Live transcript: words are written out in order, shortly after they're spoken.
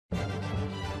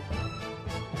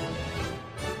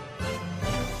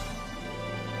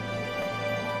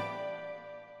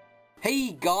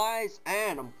Hey guys,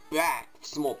 and I'm back with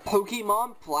some more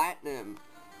Pokemon Platinum.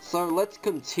 So let's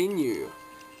continue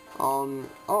on,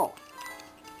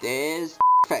 there's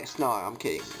face. No, I'm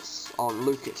kidding. It's on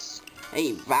Lucas.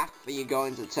 Hey Vac, are you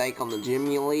going to take on the gym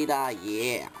leader?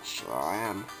 Yeah, sure I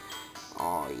am.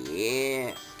 Oh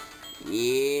yeah.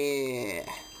 Yeah.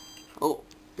 Oh,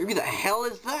 who the hell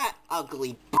is that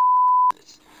ugly b****?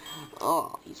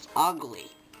 Oh, he's ugly.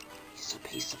 He's a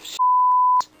piece of shit.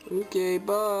 Okay,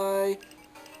 bye.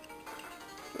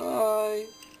 Bye.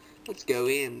 Let's go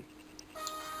in.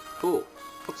 Oh,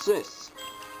 what's this?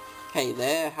 Hey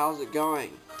there, how's it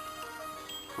going?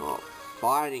 Oh,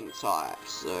 fighting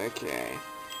types. Okay.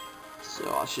 So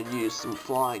I should use some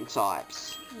flying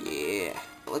types. Yeah.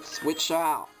 Let's switch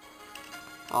out.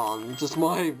 Does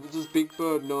Big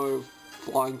Bird know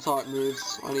flying type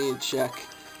moves? I need to check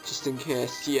just in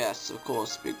case. Yes, of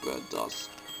course Big Bird does.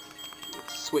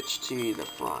 Let's switch to the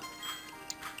front.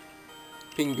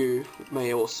 Pingu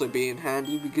may also be in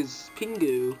handy because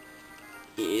Pingu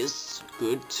is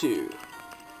good too.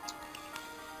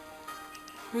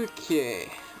 Okay,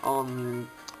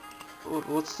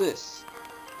 what's this?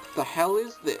 The hell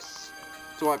is this?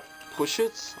 Do I push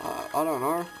it? I don't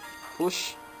know.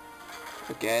 Push?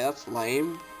 Okay, that's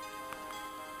lame.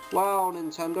 Wow,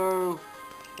 Nintendo.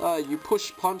 You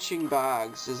push punching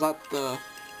bags. Is that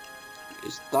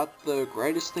the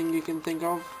greatest thing you can think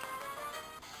of?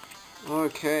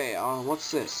 Okay, what's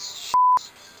this?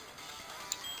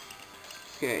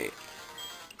 Okay.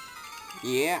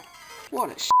 Yeah. What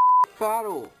a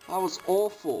battle. That was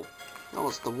awful. That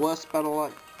was the worst battle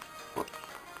What?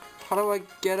 How do I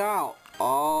get out?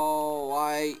 Oh,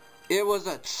 it was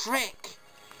a trick.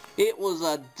 It was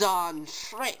a darn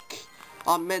trick.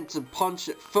 I meant to punch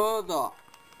it further.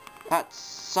 That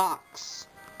sucks.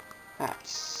 That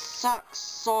sucks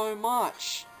so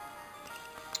much.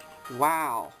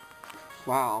 Wow.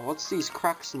 Wow, what's these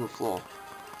cracks in the floor?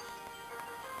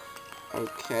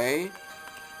 Okay.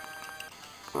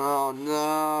 Oh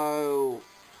no.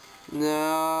 No.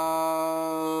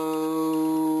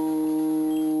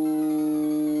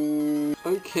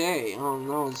 Okay,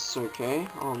 no, it's okay.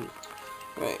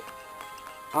 Wait.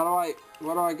 Where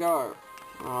do I go?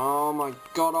 Oh my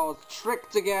god, I was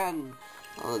tricked again.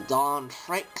 Oh, the darn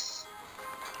tricks.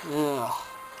 Ugh.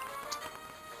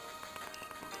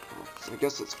 I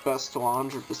guess it's best to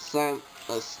 100%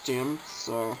 this gym,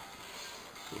 so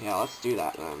yeah, let's do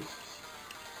that then.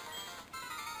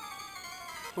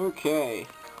 Okay,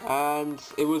 and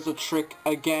it was a trick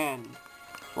again.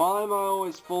 Why am I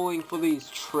always falling for these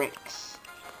tricks?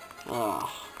 Ugh,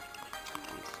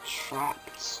 I'm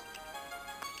trapped.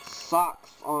 Sucks.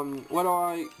 Where do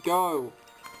I go?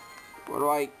 Where do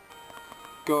I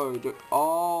go?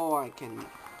 Oh, I can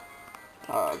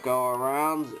go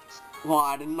around it.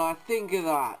 Why didn't I think of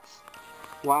that?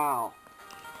 Wow.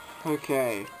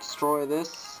 Okay, destroy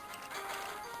this.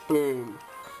 Boom.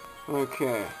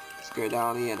 Okay, let's go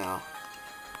down here now.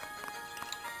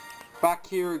 Back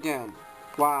here again.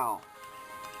 Wow.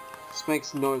 This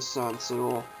makes no sense at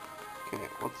all. Okay,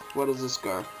 where does this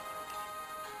go?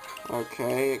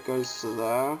 Okay, it goes to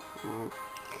there.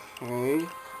 Okay.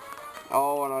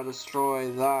 Oh, and I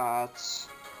destroy that.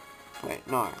 Wait,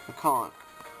 no, I can't.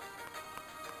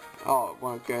 Oh, it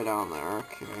won't go down there,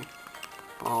 okay.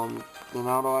 Then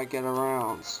how do I get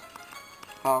around?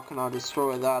 How can I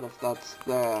destroy that if that's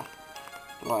there?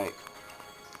 Wait.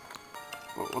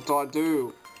 What do I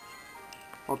do?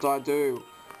 What do I do?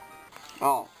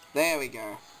 Oh, there we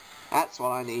go. That's what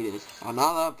I needed.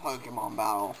 Another Pokemon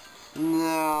battle.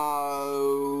 No.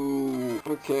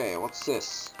 Okay, what's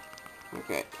this?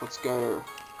 Okay, let's go.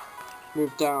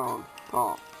 Move down.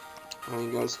 Oh, and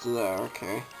he goes to there,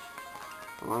 okay.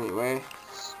 Well, anyway,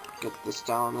 let's get this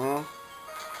down there.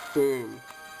 Boom.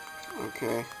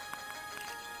 Okay.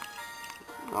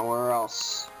 Now where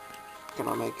else can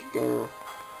I make it go?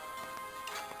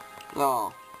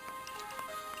 Oh.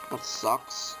 That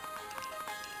sucks.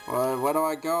 Where do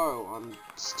I go? I'm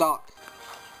stuck.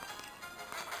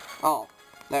 Oh,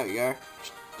 there we go.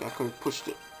 I could have pushed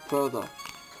it further.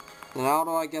 And how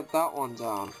do I get that one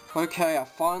down? Okay, I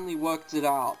finally worked it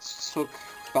out. It took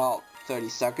about 30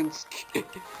 seconds.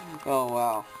 Oh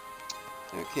wow.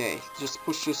 Okay, just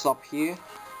push this up here.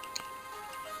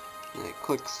 And it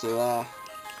clicks to there.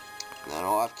 Then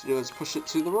all I have to do is push it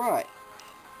to the right.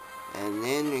 And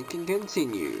then it can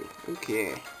continue.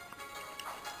 Okay.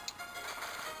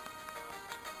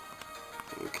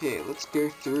 Okay, let's go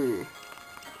through.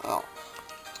 Oh,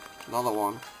 another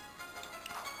one.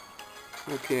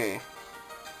 Okay.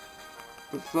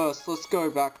 But first, let's go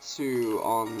back to,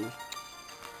 oh,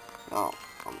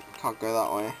 can't go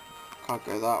that way. Can't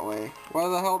go that way. Where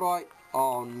the hell do I...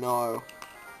 Oh no.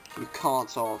 You can't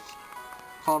have.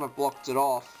 Can't have blocked it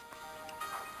off.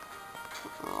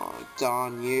 Oh,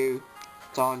 darn you.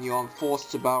 Darn you, I'm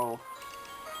forced to battle.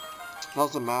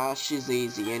 Doesn't matter, she's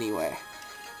easy anyway.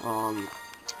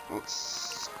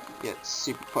 Let's get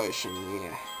super potion,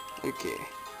 yeah. Okay.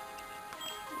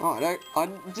 Oh, I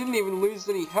didn't even lose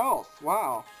any health.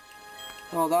 Wow.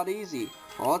 Oh, that easy.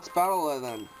 Well, let's battle her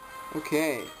then.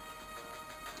 Okay.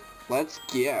 Let's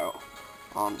go.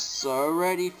 I'm so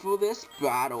ready for this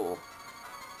battle.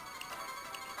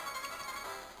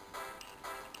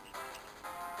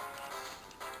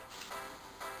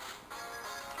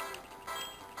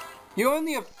 You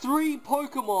only have 3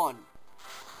 Pokémon.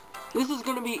 This is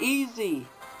gonna be easy.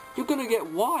 You're gonna get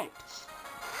wiped.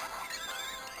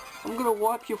 I'm gonna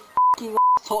wipe your f***ing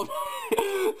asshole.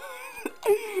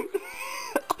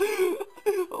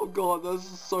 Oh god,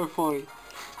 this is so funny.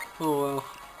 Oh well.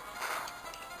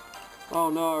 Oh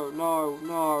no, no,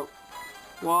 no.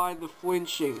 Why the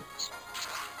flinching?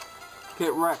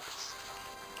 Get wrecked.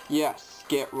 Yes,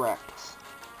 get wrecked.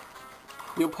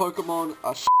 Your Pokémon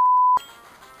are sh**.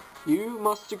 You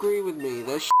must agree with me,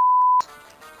 they're sh**.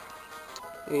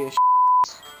 They're sh**.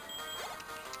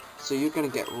 So you're gonna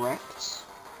get wrecked.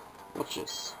 Watch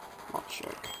this.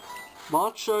 Machoke.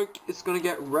 Machoke is gonna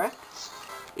get wrecked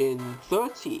in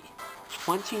 30,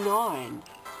 29,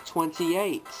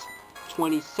 28,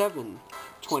 27,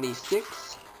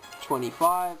 26,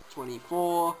 25,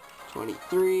 24,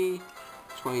 23,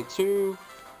 22,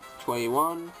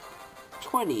 21,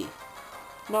 20,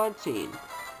 19,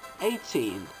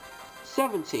 18,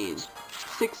 17,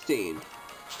 16,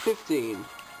 15,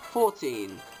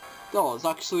 14. That was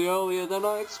actually earlier than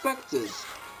I expected.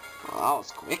 Well, that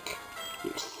was quick.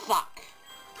 You suck.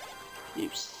 You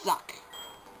suck.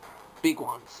 Big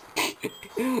ones.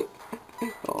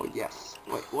 Oh, yes.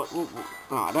 Wait, what? Oh,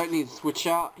 I don't need to switch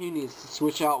out. He needs to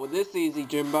switch out with this easy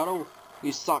gym battle.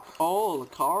 You suck. Oh,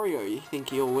 Lucario. You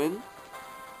think you'll win?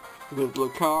 With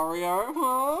Lucario?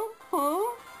 Huh?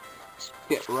 Huh?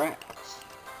 Get wrecked.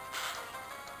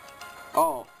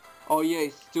 Oh. Oh, yeah,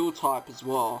 he's steel type as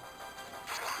well.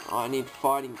 I need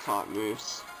fighting type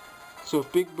moves. So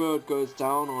if Big Bird goes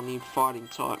down, I'll need fighting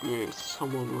type moves.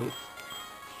 Someone with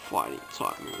fighting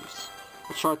type moves.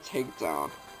 I'll try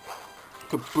takedown.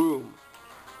 Kaboom.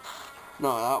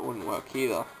 No, that wouldn't work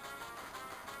either.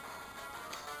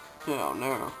 Oh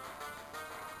no.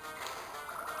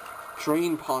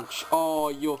 Drain Punch. Oh,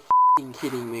 you're f***ing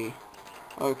kidding me.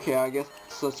 Okay, I guess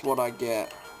that's what I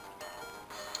get.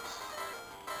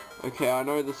 Okay, I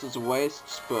know this is a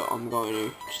waste, but I'm going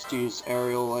to just use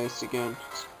Aerial Ace again.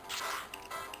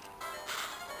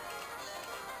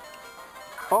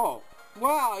 Oh,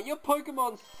 wow, your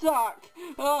Pokemon suck!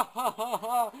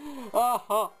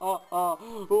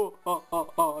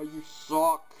 You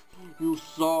suck! You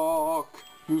suck!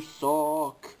 You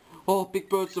suck! Oh, Big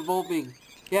Bird's evolving!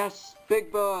 Yes,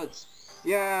 Big Birds!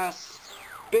 Yes!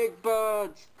 Big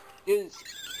Birds is...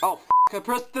 Oh, f***, I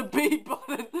pressed the B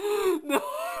button! No!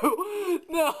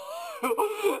 No!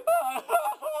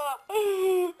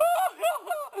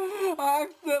 I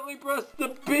accidentally pressed the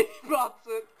B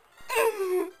button!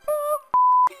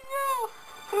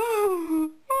 Oh,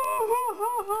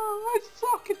 I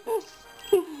suck at this!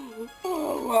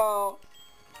 Oh, wow.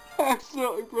 I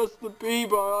accidentally pressed the B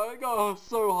button. I got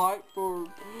so hyped for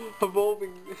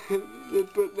evolving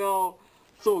it, but now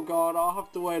it's all gone. I'll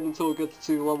have to wait until it gets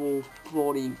to level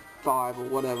 45 or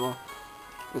whatever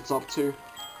it's up to.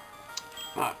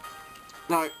 No.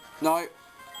 No. No.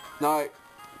 No.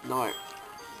 No.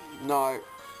 No.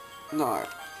 No.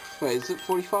 Wait, is it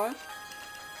 45?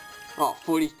 Oh,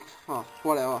 40. Oh,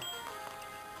 whatever.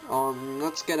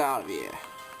 Let's get out of here.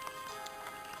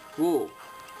 Whoa.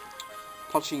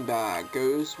 Punching bag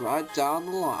goes right down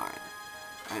the line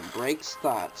and breaks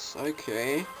that.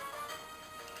 Okay.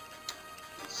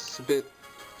 It's a bit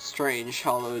strange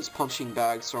how those punching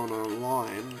bags are on a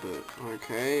line, but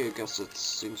okay, I guess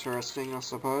it's interesting, I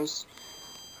suppose.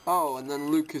 Oh, and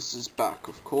then Lucas is back,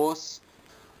 of course.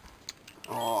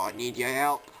 Oh, I need your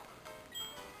help.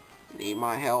 Need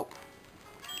my help.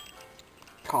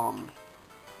 Come.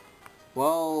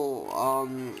 Well,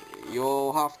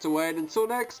 you'll have to wait until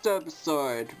next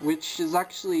episode, which is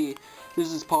actually,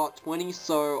 this is part 20,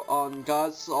 so,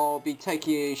 guys, I'll be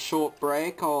taking a short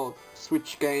break. I'll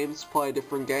switch games, play a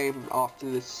different game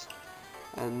after this,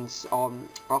 and,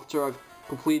 after I've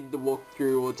completed the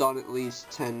walkthrough or done at least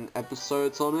 10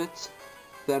 episodes on it,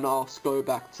 then I'll go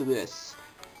back to this.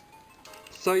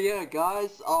 So yeah,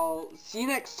 guys, I'll see you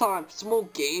next time for some more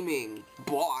gaming.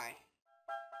 Bye!